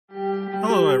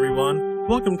Hello everyone,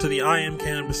 welcome to the I Am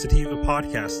Cannabis Sativa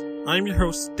podcast. I'm your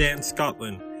host, Dan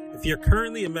Scotland. If you're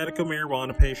currently a medical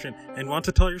marijuana patient and want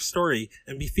to tell your story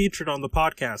and be featured on the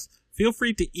podcast, feel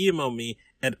free to email me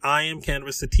at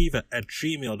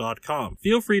iamcannabissativa@gmail.com.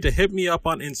 Feel free to hit me up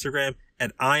on Instagram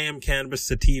at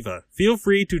iamcannabissativa. Feel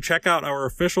free to check out our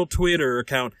official Twitter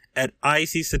account at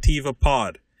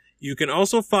ICSativaPod. You can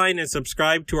also find and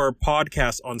subscribe to our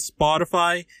podcast on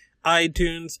Spotify,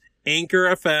 iTunes, Anchor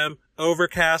FM,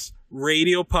 Overcast,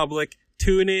 Radio Public,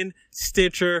 TuneIn,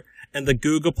 Stitcher, and the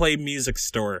Google Play Music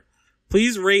Store.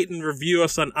 Please rate and review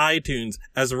us on iTunes,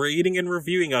 as rating and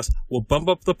reviewing us will bump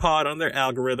up the pod on their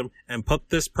algorithm and put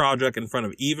this project in front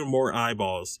of even more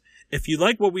eyeballs. If you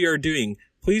like what we are doing,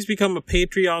 please become a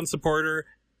Patreon supporter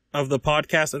of the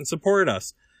podcast and support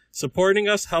us. Supporting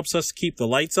us helps us keep the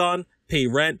lights on, pay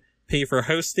rent, pay for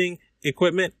hosting,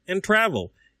 equipment, and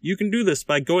travel. You can do this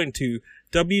by going to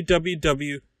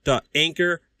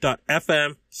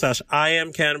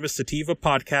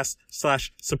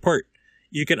www.anchor.fm/IamCannabisSativapodcast/support.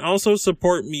 You can also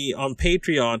support me on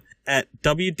Patreon at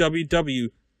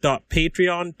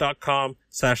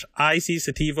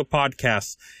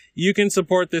www.patreon.com/ICSativapodcasts. You can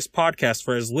support this podcast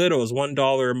for as little as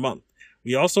 $1 a month.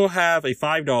 We also have a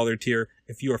 $5 tier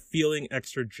if you are feeling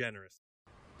extra generous.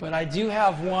 But I do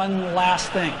have one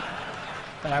last thing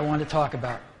that I want to talk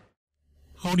about.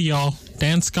 Howdy y'all,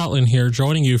 Dan Scotland here,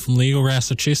 joining you from Legal,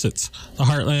 Massachusetts, the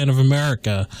heartland of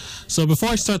America. So before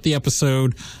I start the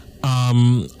episode,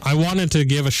 I wanted to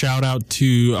give a shout out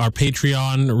to our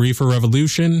Patreon, Reefer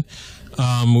Revolution.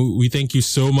 We thank you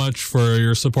so much for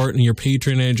your support and your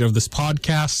patronage of this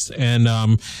podcast. And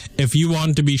if you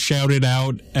want to be shouted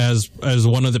out as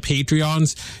one of the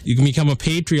Patreons, you can become a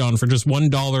Patreon for just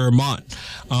 $1 a month.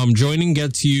 Joining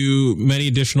gets you many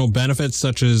additional benefits,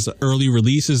 such as early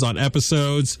releases on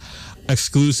episodes,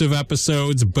 exclusive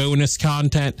episodes, bonus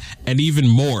content, and even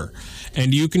more.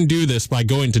 And you can do this by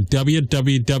going to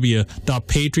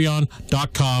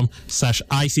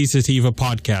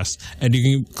www.patreon.com/ICSativapodcast, and you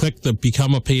can click the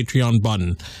Become a Patreon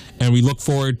button. And we look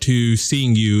forward to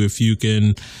seeing you if you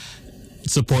can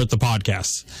support the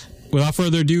podcast. Without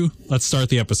further ado, let's start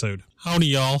the episode. Howdy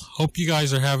y'all, hope you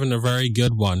guys are having a very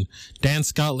good one. Dan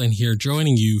Scotland here,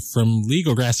 joining you from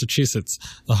Legal, Massachusetts,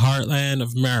 the heartland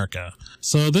of America.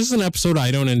 So this is an episode I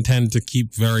don't intend to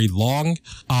keep very long.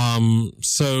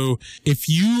 So if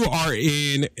you are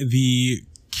in the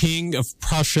King of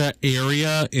Prussia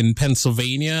area in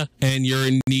Pennsylvania and you're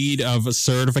in need of a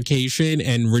certification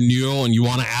and renewal and you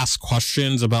want to ask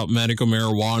questions about medical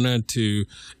marijuana to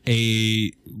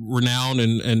a renowned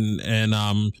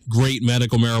and great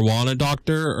medical marijuana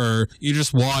doctor, or you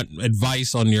just want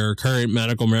advice on your current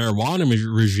medical marijuana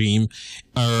regime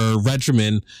or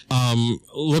regimen,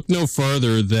 look no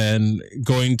further than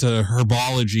going to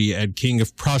Herbology at King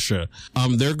of Prussia.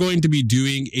 They're going to be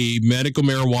doing a medical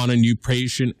marijuana new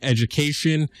patient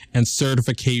education and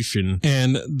certification,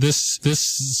 and this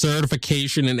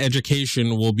certification and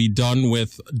education will be done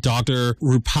with Dr.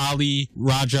 Rupali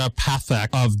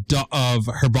Rajapathak of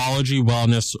Herbology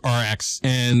Wellness RX,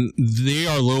 and they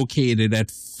are located at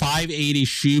 580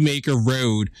 Shoemaker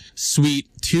Road, Suite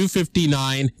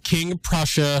 259, King of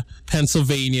Prussia,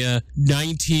 Pennsylvania,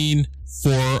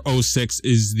 19406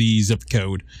 is the zip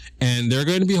code. And they're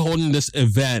going to be holding this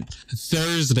event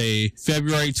Thursday,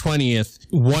 February 20th,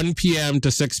 1 p.m. to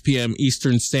 6 p.m.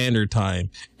 Eastern Standard Time.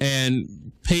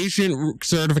 And patient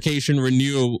certification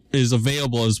renewal is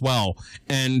available as well.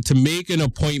 And to make an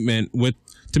appointment with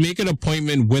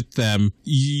them,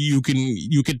 you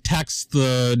can text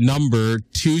the number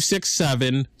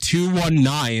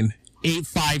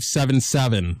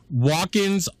 267-219-8577.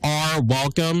 Walk-ins are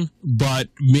welcome, but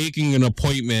making an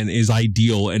appointment is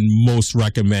ideal and most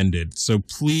recommended. So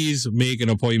please make an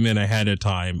appointment ahead of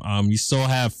time. You still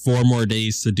have 4 more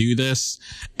days to do this.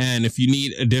 And if you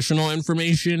need additional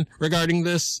information regarding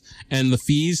this and the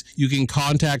fees, you can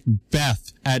contact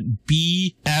Beth at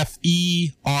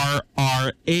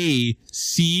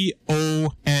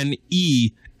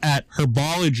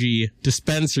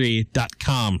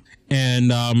BFERRACONE@herbologydispensory.com.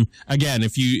 And again,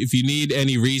 if you need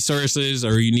any resources,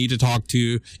 or you need to talk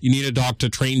to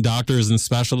trained doctors and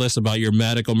specialists about your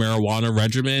medical marijuana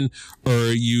regimen,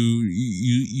 or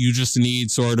you just need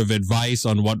sort of advice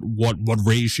on what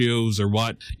ratios or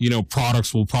what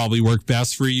products will probably work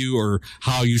best for you, or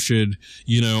how you should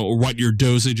or what your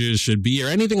dosages should be, or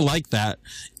anything like that,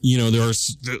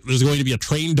 there's going to be a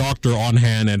trained doctor on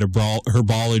hand at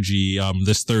Herbology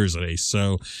this Thursday.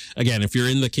 So again, if you're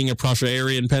in the King of Prussia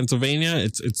area in Pennsylvania,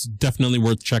 it's definitely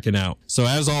worth checking out. So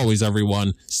as always,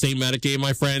 everyone, stay medicated,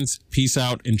 my friends. Peace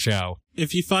out and ciao.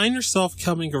 If you find yourself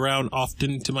coming around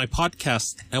often to my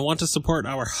podcast and want to support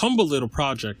our humble little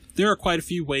project, there are quite a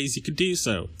few ways you could do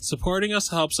so. Supporting us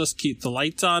helps us keep the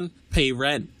lights on, pay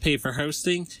rent, pay for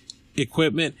hosting,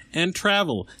 equipment, and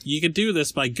travel. You can do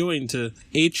this by going to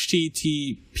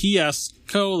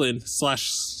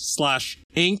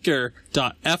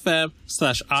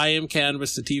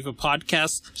https://anchor.fm/IamCannabisSativa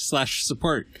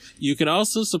podcast/support. You can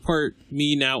also support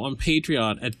me now on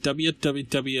Patreon at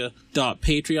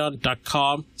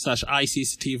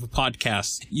www.patreon.com/ICSativa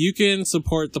podcast. You can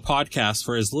support the podcast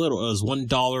for as little as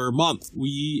 $1 a month.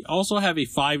 We also have a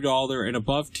 $5 and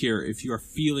above tier if you are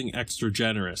feeling extra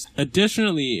generous.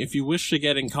 Additionally, if you wish to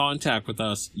get in contact with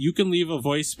us, you can leave a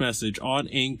voice message on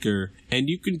Anchor, and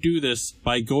you can do this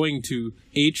by going to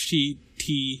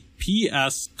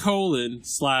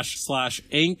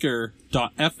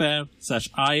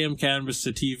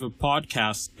https://anchor.fm/IamCannabisSativa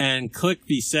podcast and click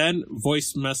the send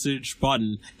voice message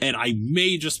button, and I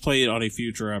may just play it on a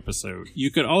future episode.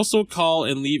 You can also call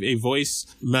and leave a voice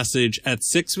message at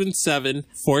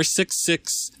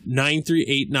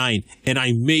 617-466-9389, and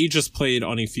I may just play it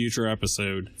on a future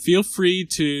episode. Feel free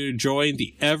to join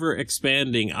the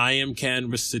ever-expanding I Am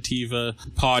Cannabis Sativa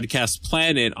podcast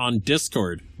planet on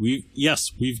Discord.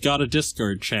 We've got a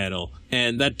Discord channel,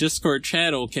 and that Discord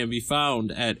channel can be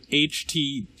found at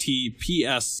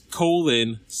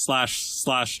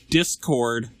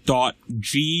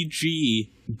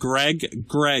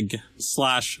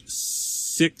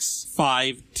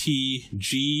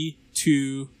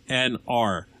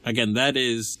Again, that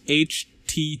is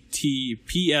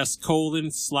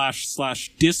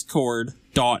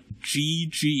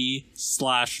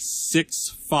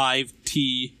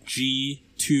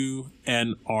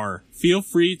Feel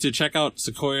free to check out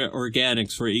Sequoia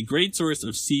Organics for a great source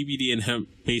of CBD and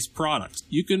hemp-based products.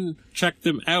 You can check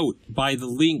them out by the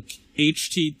link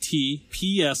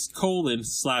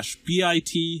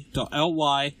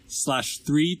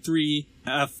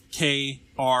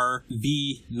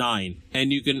https://bit.ly/33FKRV9.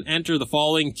 And you can enter the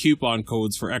following coupon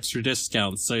codes for extra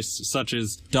discounts, such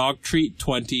as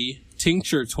DogTreat20,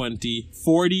 Tincture20,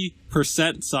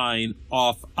 40% sign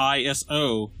off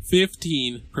ISO,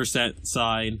 15%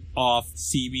 sign off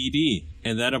CBD.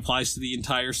 And that applies to the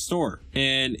entire store.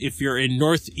 And if you're in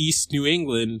Northeast New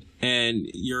England and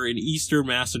you're in Eastern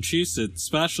Massachusetts,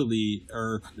 especially,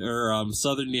 or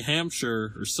Southern New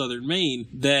Hampshire or Southern Maine,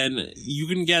 then you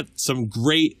can get some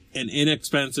great and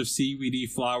inexpensive CBD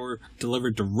flower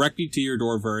delivered directly to your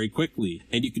door very quickly.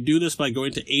 And you can do this by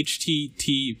going to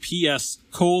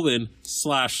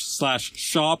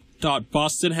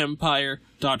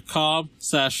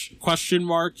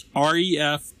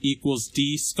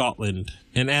https://shop.bostonhempire.com/?ref=D Scotland.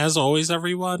 And as always,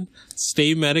 everyone,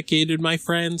 stay medicated, my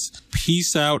friends.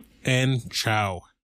 Peace out and ciao.